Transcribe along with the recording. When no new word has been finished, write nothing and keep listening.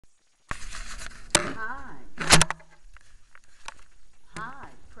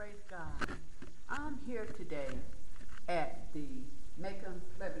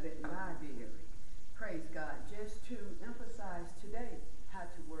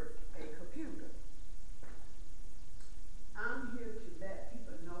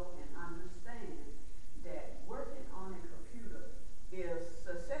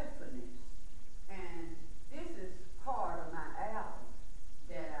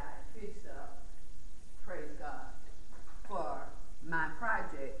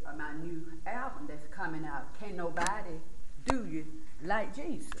like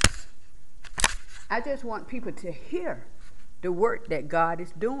Jesus. I just want people to hear the work that God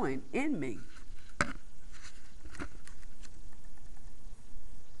is doing in me.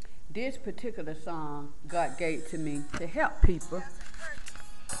 This particular song God gave to me to help people.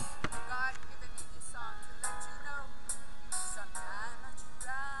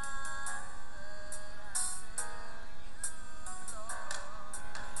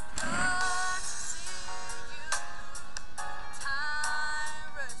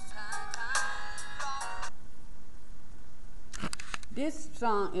 This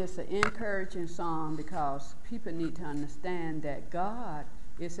song is an encouraging song because people need to understand that God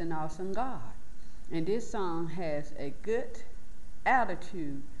is an awesome God. And this song has a good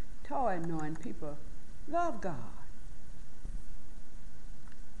attitude toward knowing people love God.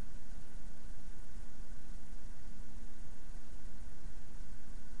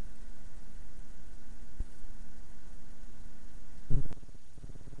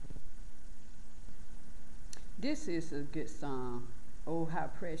 This is a good song. Oh, how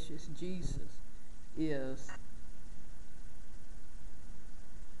precious Jesus is.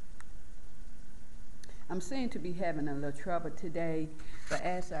 I'm seem to be having a little trouble today, but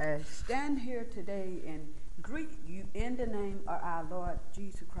as I stand here today and greet you in the name of our Lord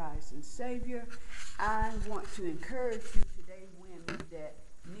Jesus Christ and Savior, I want to encourage you today, women that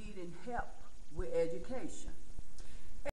needing help with education.